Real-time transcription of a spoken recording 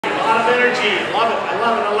lot of energy. Love it. I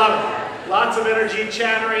love it. I love it. Lots of energy,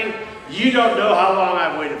 chattering. You don't know how long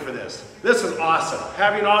I've waited for this. This is awesome.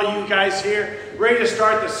 Having all you guys here, ready to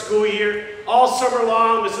start the school year. All summer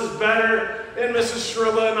long, Mrs. Benner and Mrs.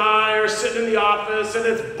 Shrilla and I are sitting in the office, and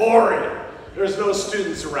it's boring. There's no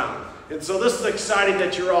students around. And so this is exciting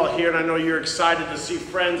that you're all here, and I know you're excited to see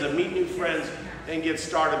friends and meet new friends and get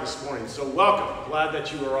started this morning. So welcome. Glad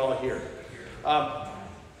that you are all here.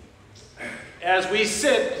 As we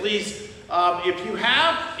sit, please,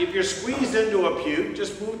 if you're squeezed into a pew,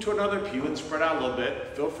 just move to another pew and spread out a little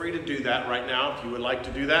bit. Feel free to do that right now if you would like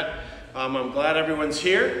to do that. I'm glad everyone's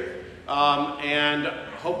here, and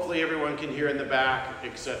hopefully everyone can hear in the back,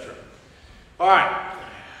 etc. All right,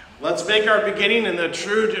 let's make our beginning in the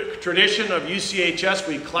true tradition of UCHS.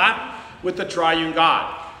 We clap with the triune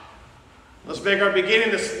God. Let's make our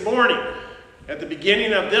beginning this morning at the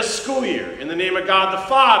beginning of this school year in the name of God the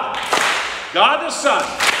Father, God the Son,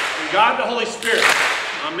 and God the Holy Spirit.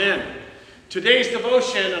 Amen. Today's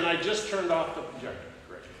devotion, and I just turned off the projector.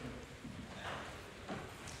 Great.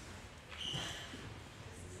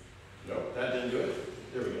 No, that didn't do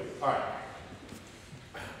it. There we go. All right.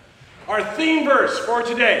 Our theme verse for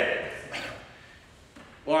today,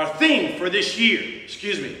 well, our theme for this year,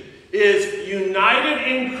 is united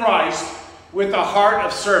in Christ with a heart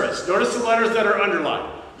of service. Notice the letters that are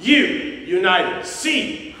underlined. U, united.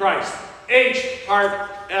 C, Christ. H,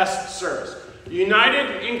 heart. S, service.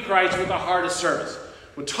 United in Christ with a heart of service.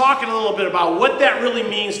 We're talking a little bit about what that really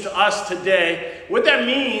means to us today, what that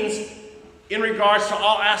means in regards to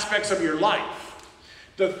all aspects of your life.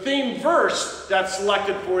 The theme verse that's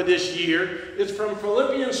selected for this year is from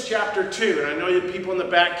Philippians chapter 2, and I know you people in the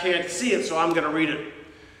back can't see it, so I'm going to read it.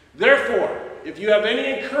 Therefore, if you have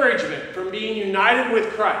any encouragement from being united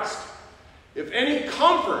with Christ, if any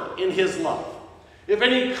comfort in his love, if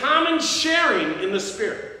any common sharing in the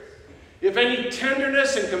Spirit, if any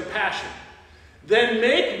tenderness and compassion, then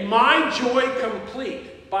make my joy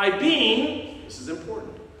complete by being, this is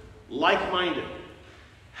important, like-minded,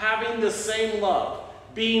 having the same love,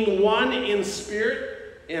 being one in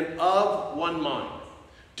spirit and of one mind.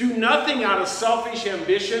 Do nothing out of selfish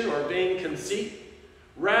ambition or vain conceit.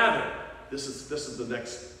 Rather, this is the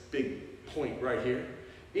next big point right here.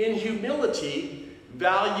 In humility,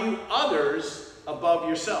 value others above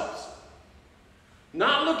yourselves.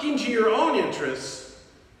 Not looking to your own interests,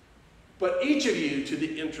 but each of you to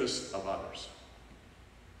the interests of others.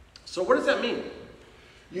 So what does that mean?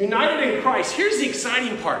 United in Christ. Here's the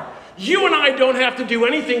exciting part. You and I don't have to do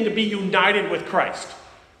anything to be united with Christ.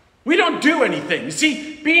 We don't do anything. You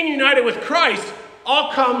see, being united with Christ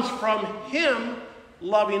all comes from him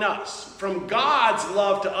loving us, from God's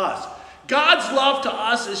love to us. God's love to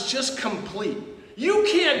us is just complete.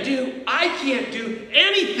 I can't do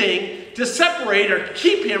anything to separate or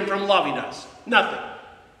keep him from loving us. Nothing.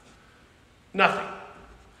 Nothing.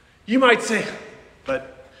 You might say,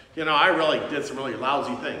 but, I really did some really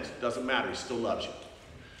lousy things. Doesn't matter. He still loves you.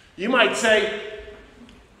 You might say,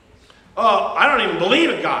 oh, I don't even believe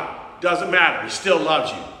in God. Doesn't matter. He still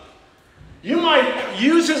loves you. You might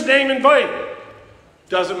use his name in vain.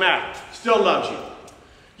 Doesn't matter. Still loves you.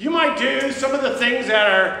 You might do some of the things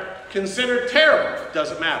that are considered terrible.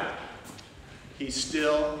 Doesn't matter. He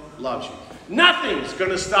still loves you. Nothing's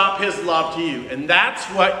going to stop his love to you. And that's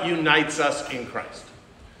what unites us in Christ.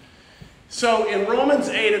 So in Romans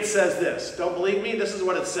 8 it says this. Don't believe me? This is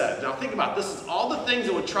what it says. Now think about it. This is all the things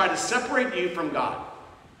that would try to separate you from God.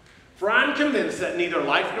 For I'm convinced that neither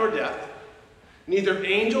life nor death, neither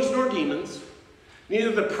angels nor demons,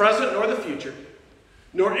 neither the present nor the future,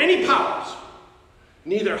 nor any powers,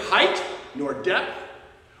 neither height nor depth,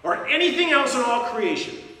 or anything else in all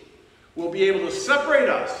creation will be able to separate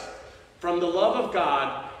us from the love of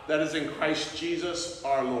God that is in Christ Jesus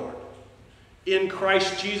our Lord. In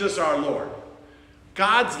Christ Jesus our Lord.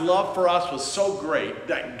 God's love for us was so great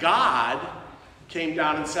that God came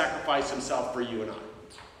down and sacrificed himself for you and I.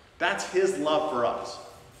 That's his love for us.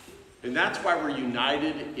 And that's why we're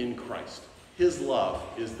united in Christ. His love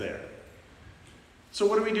is there. So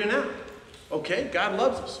what do we do now? Okay, God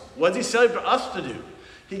loves us. What does he say for us to do?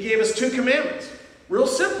 He gave us 2 commandments. Real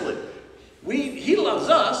simply. He loves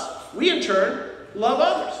us. We, in turn, love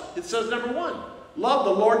others. It says, number 1, love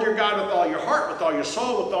the Lord your God with all your heart, with all your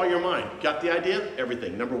soul, with all your mind. Got the idea?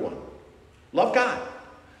 Everything. Number 1. Love God.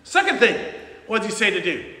 Second thing, what does he say to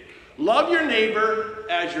do? Love your neighbor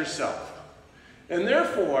as yourself. And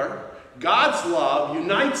therefore, God's love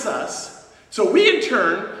unites us so we, in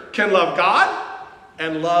turn, can love God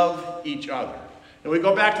and love each other. And we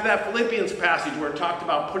go back to that Philippians passage where it talked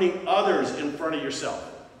about putting others in front of yourself.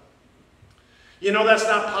 That's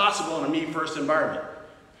not possible in a me-first environment.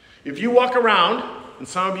 If you walk around, and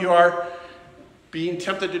some of you are being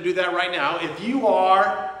tempted to do that right now, if you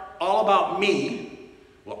are all about me,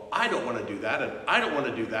 well, I don't want to do that, and I don't want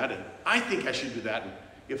to do that, and I think I should do that. And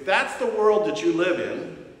if that's the world that you live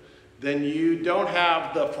in, then you don't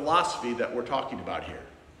have the philosophy that we're talking about here.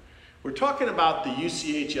 We're talking about the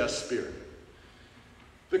UCHS spirit,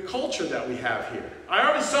 the culture that we have here. I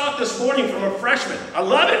already saw it this morning from a freshman. I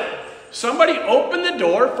love it. Somebody opened the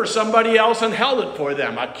door for somebody else and held it for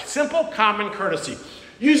them. A simple common courtesy.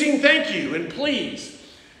 Using thank you and please.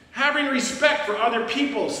 Having respect for other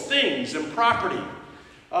people's things and property.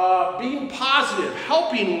 Being positive,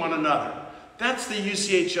 helping one another. That's the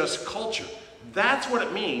UCHS culture. That's what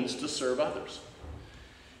it means to serve others.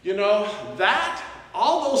 You know,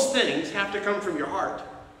 all those things have to come from your heart.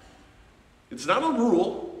 It's not a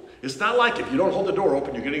rule. It's not like if you don't hold the door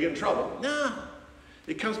open, you're going to get in trouble. No.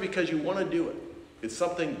 It comes because you want to do it. It's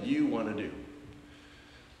something you want to do.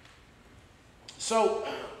 So,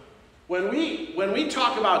 when we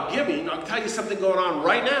talk about giving, I'll tell you something going on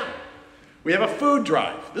right now. We have a food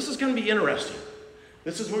drive. This is going to be interesting.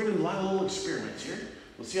 We're going to do a lot of little experiments here.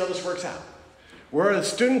 We'll see how this works out. Where the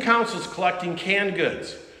student council is collecting canned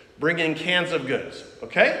goods, bringing in cans of goods.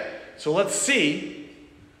 Okay? So let's see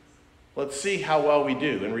how well we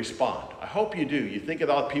do and respond. I hope you do. You think of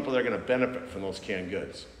all the people that are going to benefit from those canned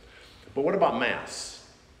goods. But what about masks?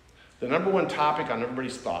 The number one topic on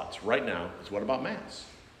everybody's thoughts right now is what about masks?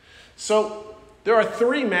 So there are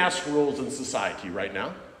 3 mask rules in society right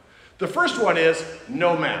now. The first one is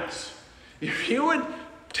no masks. If you would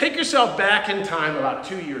take yourself back in time about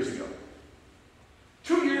 2 years ago.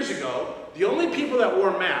 2 years ago, the only people that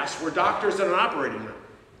wore masks were doctors in an operating room.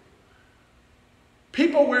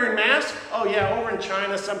 People wearing masks, oh yeah, over in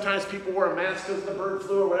China, sometimes people wear a mask because of the bird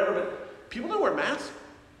flu or whatever, but people don't wear masks.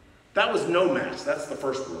 That was no mask. That's the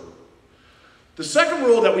first rule. The second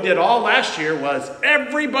rule that we did all last year was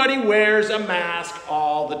everybody wears a mask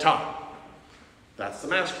all the time. That's the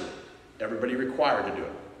mask rule. Everybody required to do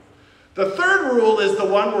it. The third rule is the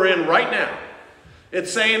one we're in right now.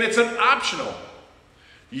 It's saying it's an optional.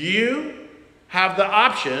 You have the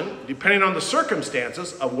option, depending on the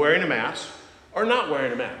circumstances, of wearing a mask or not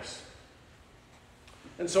wearing a mask.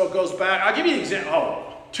 And so it goes back. I'll give you an example.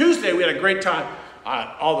 Oh, Tuesday we had a great time.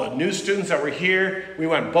 All the new students that were here, we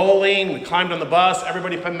went bowling, we climbed on the bus,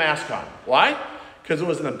 everybody put a mask on. Why? Because it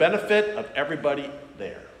was in the benefit of everybody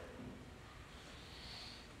there.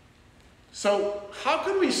 So how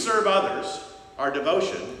can we serve others, our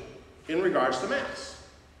devotion, in regards to masks?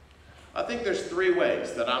 I think there's 3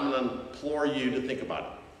 ways that I'm going to implore you to think about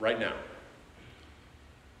it right now.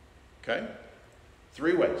 Okay?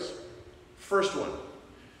 3 ways. First one,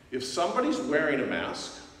 if somebody's wearing a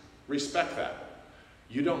mask, respect that.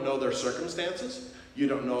 You don't know their circumstances. You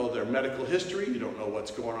don't know their medical history. You don't know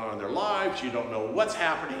what's going on in their lives. You don't know what's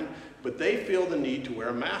happening. But they feel the need to wear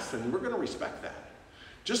a mask, and we're going to respect that.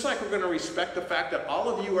 Just like we're going to respect the fact that all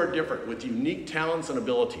of you are different with unique talents and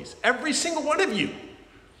abilities. Every single one of you.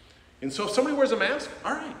 And so if somebody wears a mask,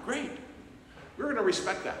 all right, great. We're going to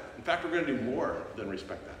respect that. In fact, we're going to do more than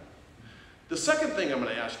respect that. The second thing I'm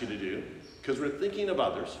going to ask you to do, because we're thinking of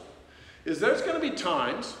others, is there's going to be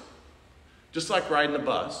times, just like riding a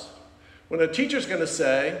bus, when a teacher's going to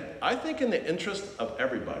say, I think in the interest of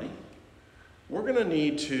everybody, we're going to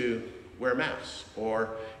need to wear masks, or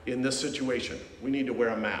in this situation, we need to wear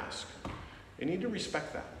a mask. You need to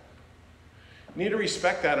respect that. You need to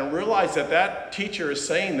respect that and realize that that teacher is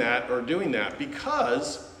saying that or doing that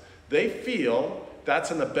because they feel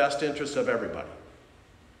that's in the best interest of everybody.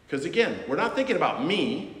 Because again, we're not thinking about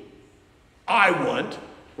me, I want,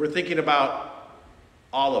 we're thinking about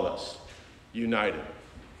all of us, united.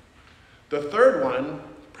 The third one,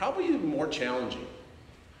 probably even more challenging.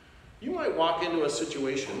 You might walk into a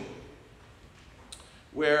situation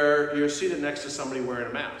where you're seated next to somebody wearing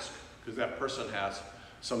a mask because that person has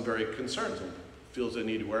some very concerns and feels they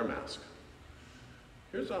need to wear a mask.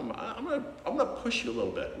 I'm gonna push you a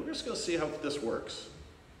little bit. We're just gonna see how this works.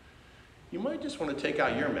 You might just want to take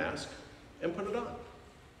out your mask and put it on.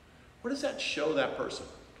 What does that show that person?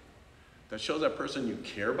 That shows that person you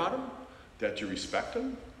care about them, that you respect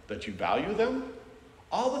them, that you value them.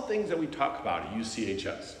 All the things that we talk about at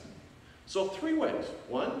UCHS. So 3 ways.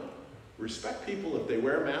 1, respect people if they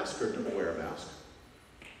wear a mask or don't wear a mask.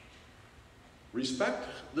 Respect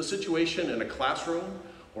the situation in a classroom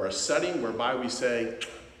or a setting whereby we say,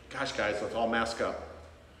 gosh guys, let's all mask up.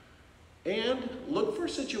 And look for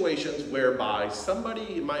situations whereby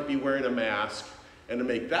somebody might be wearing a mask, and to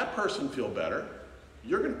make that person feel better,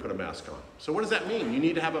 you're going to put a mask on. So what does that mean? You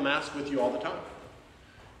need to have a mask with you all the time.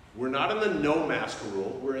 We're not in the no mask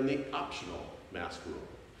rule, we're in the optional mask rule.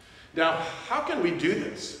 Now, how can we do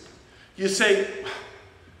this? You say,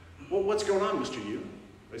 well, what's going on, Mr. Yu?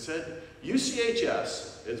 I said,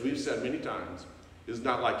 UCHS, as we've said many times, is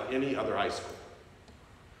not like any other high school.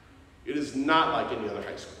 It is not like any other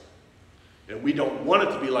high school. And we don't want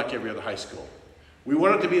it to be like every other high school. We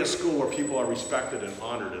want it to be a school where people are respected and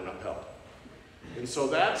honored and upheld. And so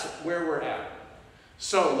that's where we're at.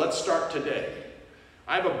 So let's start today.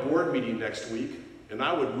 I have a board meeting next week, and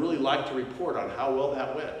I would really like to report on how well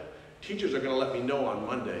that went. Teachers are going to let me know on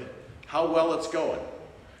Monday how well it's going.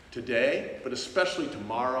 Today, but especially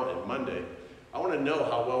tomorrow and Monday, I want to know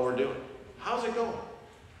how well we're doing. How's it going?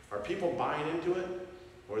 Are people buying into it?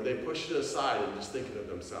 Or are they pushing it aside and just thinking of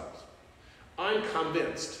themselves? I'm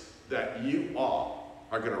convinced that you all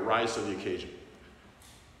are going to rise to the occasion.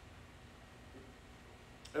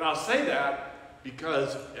 And I'll say that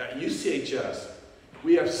because at UCHS,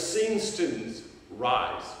 we have seen students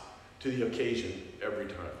rise to the occasion every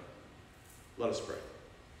time. Let us pray.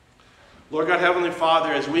 Lord God, Heavenly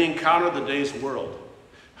Father, as we encounter the day's world,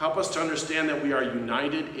 help us to understand that we are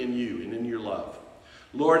united in you and in your love.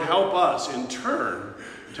 Lord, help us in turn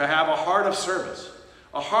to have a heart of service,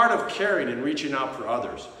 a heart of caring and reaching out for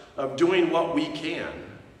others, of doing what we can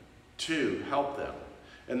to help them.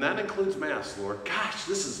 And that includes Mass, Lord. Gosh,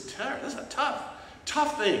 this is a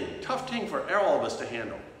tough thing for all of us to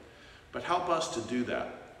handle. But help us to do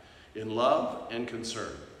that in love and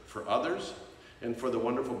concern for others and for the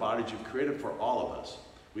wonderful bodies you've created for all of us.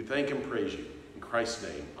 We thank and praise you. In Christ's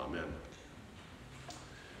name, amen.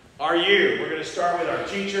 Our year, we're going to start with our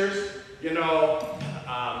teachers. You know,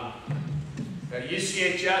 at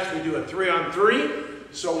UCHS, we do a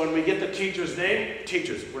 3-on-3. So when we get the teacher's name,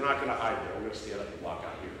 teachers, we're not going to hide there. We're going to stand up and walk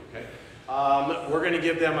out here, okay? We're going to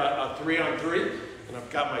give them a 3-on-3. And I've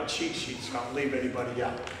got my cheat sheet, so I don't leave anybody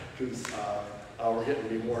out, because we're getting to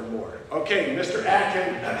be more and more. Okay, Mr.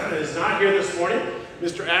 Atkin is not here this morning.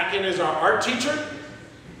 Mr. Atkin is our art teacher.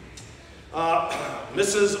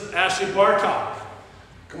 Mrs. Ashley Bartok.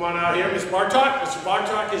 Come on out here, Ms. Bartok. Mr.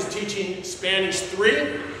 Bartok is teaching Spanish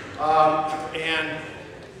 3. And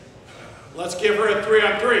let's give her a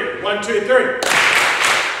 3-on-3. 1, 2, 3.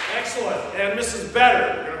 Excellent. And Mrs.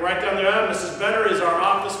 Better. We're going to write down there. Mrs. Better is our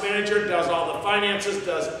office manager, does all the finances,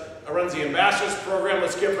 runs the ambassadors program.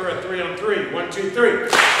 Let's give her a 3-on-3. 1, 2, 3.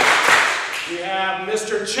 We have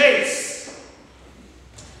Mr. Chase.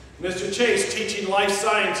 Mr. Chase teaching life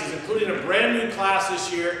sciences, including a brand new class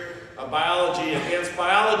this year, biology, advanced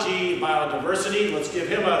biology, biodiversity. Let's give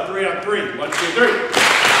him a 3-on-3. 1, 2, 3.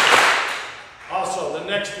 Also, the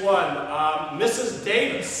next one, Mrs.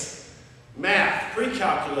 Davis, math,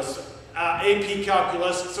 pre-calculus, AP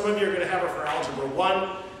calculus. Some of you are going to have her for Algebra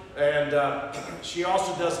 1. And she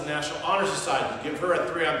also does the National Honor Society. Give her a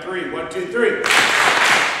 3-on-3. 1, 2, 3.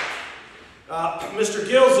 Mr.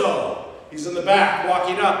 Gilzo, he's in the back,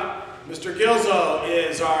 walking up. Mr. Gilzo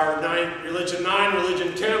is our Religion 9,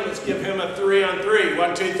 Religion 10. Let's give him a 3-on-3.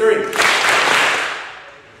 1, 2, 3.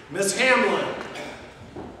 Miss Hamlin.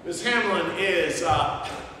 Miss Hamlin is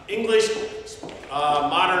English,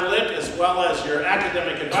 Modern Lit, as well as your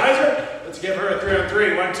academic advisor. Let's give her a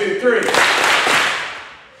 3-on-3. 1, 2, 3.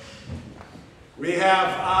 We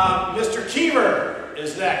have Mr. Keever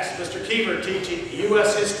is next. Mr. Keever teaching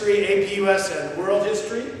U.S. history, AP US, and world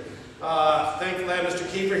history. Thankfully I have Mr.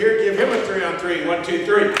 Keever here. Give him a 3-on-3. 1, 2,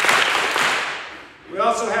 3. We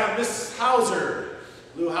also have Mrs. Hauser.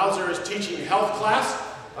 Lou Hauser is teaching health class.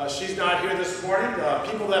 She's not here this morning.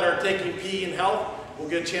 People that are taking PE in health will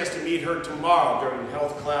get a chance to meet her tomorrow during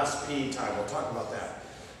health class PE time. We'll talk about that.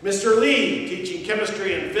 Mr. Lee teaching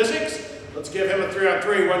chemistry and physics. Let's give him a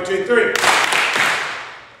 3-on-3. 1, 2, 3.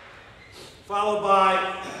 Followed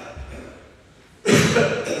by,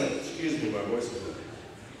 excuse me, my voice is moving.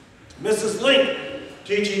 Mrs. Link,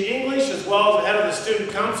 teaching English as well as the head of the student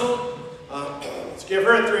council. Let's give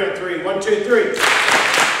her a 3-on-3. 1, 2, 3.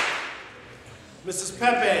 Mrs.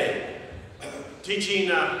 Pepe, teaching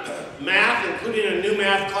math, including a new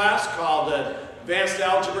math class called Advanced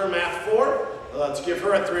Algebra Math 4. Let's give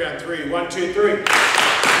her a 3-on-3. 1, 2, 3.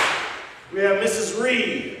 We have Mrs.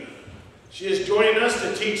 Reed. She is joining us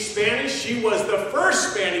to teach Spanish. She was the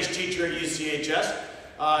first Spanish teacher at UCHS.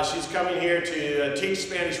 She's coming here to teach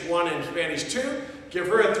Spanish 1 and Spanish 2. Give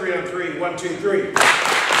her a 3-on-3. 1, 2, 3.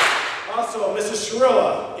 Also, Mrs.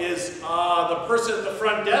 Shirilla is the person at the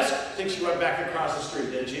front desk. I think she went back across the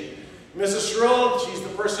street, didn't she? Mrs. Shirilla, she's the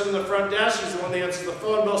person in the front desk. She's the one that answers the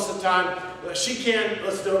phone most of the time. She can't,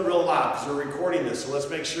 let's do it real loud because we're recording this, so let's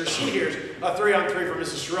make sure she hears a 3-on-3 for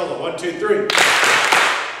Mrs. Shirilla. 1, 2, 3.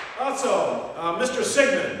 Also, Mr.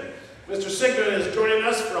 Sigmund. Mr. Sigmund is joining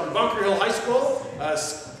us from Bunker Hill High School.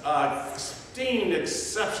 esteemed,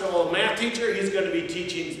 exceptional math teacher. He's going to be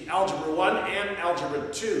teaching Algebra 1 and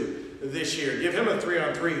Algebra 2 this year. Give him a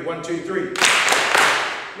 3-on-3. 1, 2, 3.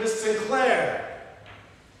 Miss Sinclair.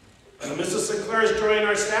 Mrs. Sinclair is joining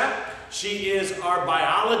our staff. She is our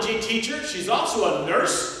biology teacher. She's also a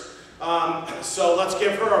nurse. So let's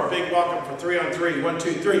give her a big welcome for 3-on-3. 1,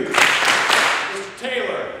 2, 3. Mr.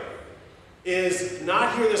 Taylor is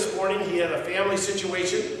not here this morning. He had a family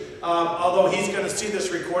situation, although he's going to see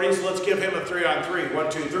this recording, so let's give him a 3-on-3.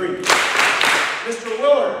 1, 2, 3. Mr.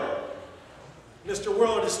 Willard. Mr.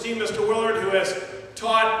 Willard, esteemed Mr. Willard, who has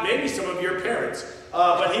taught maybe some of your parents,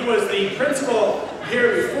 but he was the principal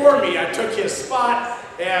here before me. I took his spot,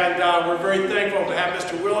 and we're very thankful to have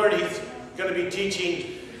Mr. Willard. He's going to be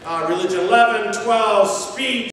teaching Religion 11, 12, speech,